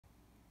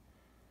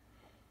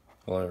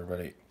Hello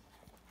everybody.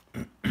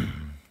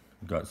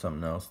 Got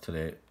something else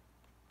today.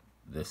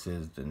 This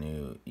is the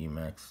new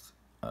Emax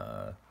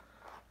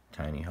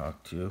Tinyhawk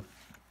 2.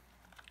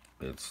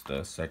 It's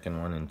the second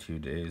one in 2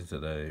 days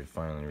that I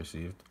finally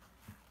received.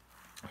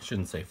 I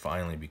shouldn't say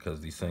finally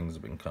because these things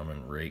have been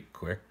coming right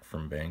quick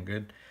from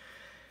Banggood.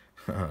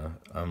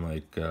 I'm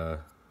like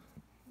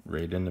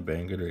right into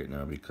Banggood right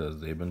now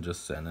because they've been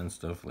just sending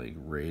stuff like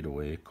right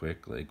away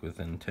quick, like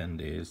within 10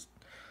 days.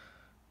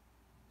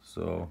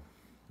 So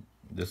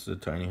this is a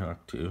Tinyhawk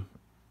 2.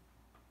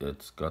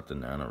 It's got the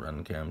Nano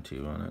Run Cam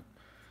 2 on it.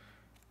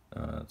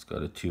 It's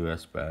got a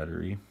 2S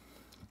battery.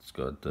 It's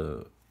got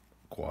the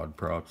quad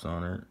props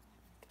on it,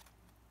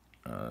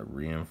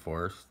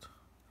 reinforced.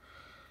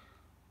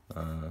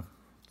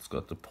 It's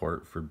got the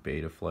port for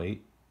beta flight.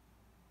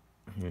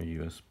 Here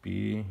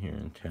USB, here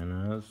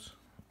antennas.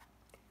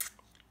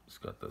 It's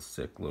got the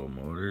sick little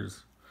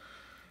motors.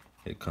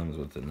 It comes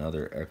with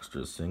another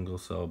extra single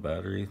cell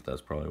battery.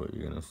 That's probably what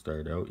you're gonna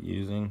start out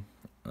using.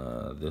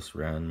 This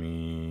ran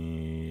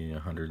me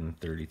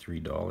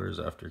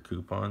 $133 after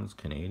coupons,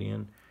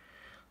 Canadian.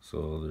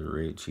 So they're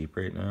right cheap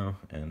right now,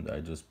 and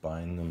I just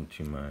bind them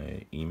to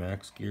my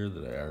Emax gear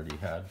that I already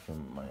had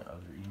from my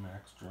other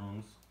Emax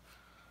drones.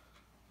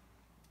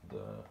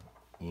 The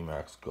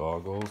Emax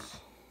goggles.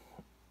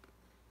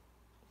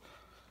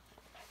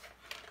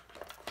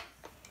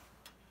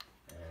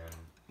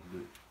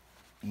 And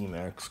the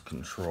Emax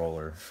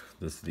controller.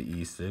 This is the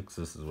E6.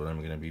 This is what I'm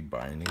going to be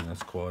binding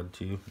this quad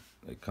to.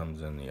 It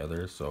comes in the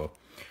other, so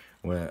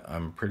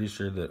I'm pretty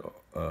sure that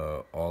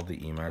all the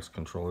Emax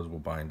controllers will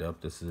bind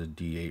up. This is a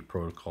D8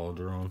 protocol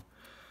drone,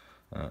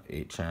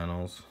 8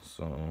 channels.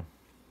 So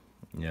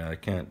yeah, I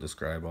can't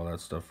describe all that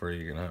stuff for you.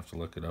 You're gonna have to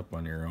look it up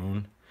on your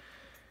own,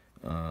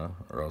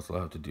 or else I'll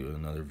have to do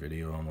another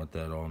video on what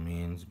that all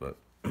means. But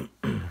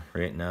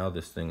right now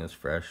this thing is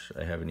fresh.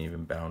 I haven't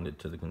even bound it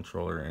to the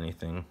controller or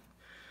anything.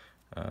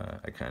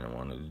 I kind of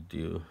wanted to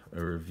do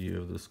a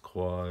review of this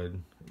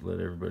quad, let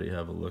everybody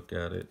have a look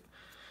at it.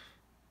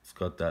 It's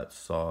got that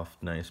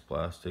soft, nice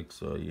plastic,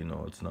 so you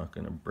know it's not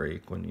going to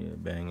break when you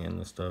bang in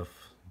the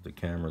stuff. The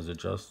camera's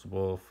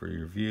adjustable for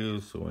your view,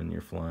 so when you're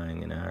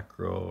flying in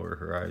acro or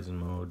horizon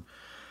mode,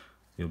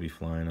 you'll be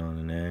flying on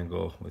an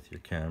angle with your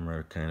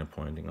camera kind of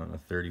pointing on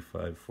a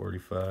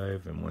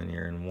 35-45, and when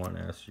you're in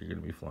 1S, you're going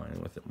to be flying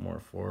with it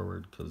more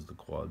forward because the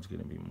quad's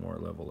going to be more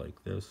level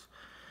like this.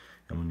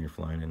 And when you're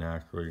flying in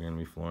acro, you're going to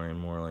be flying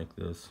more like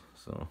this,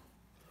 so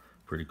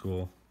pretty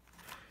cool.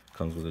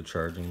 Comes with a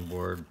charging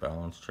board,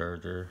 balance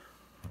charger.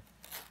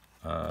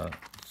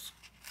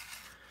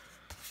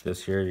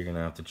 This here, you're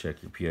gonna have to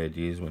check your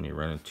PIDs when you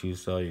run a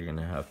 2-cell. You're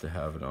gonna have to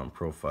have it on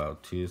profile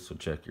too, so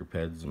check your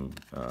PEDs and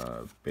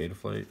beta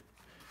flight.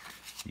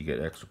 You get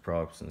extra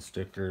props and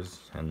stickers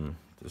and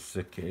the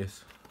sick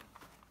case.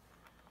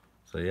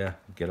 So yeah,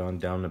 get on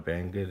down to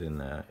Banggood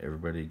and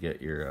everybody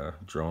get your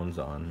drones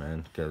on,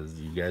 man, because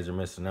you guys are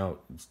missing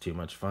out. It's too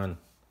much fun.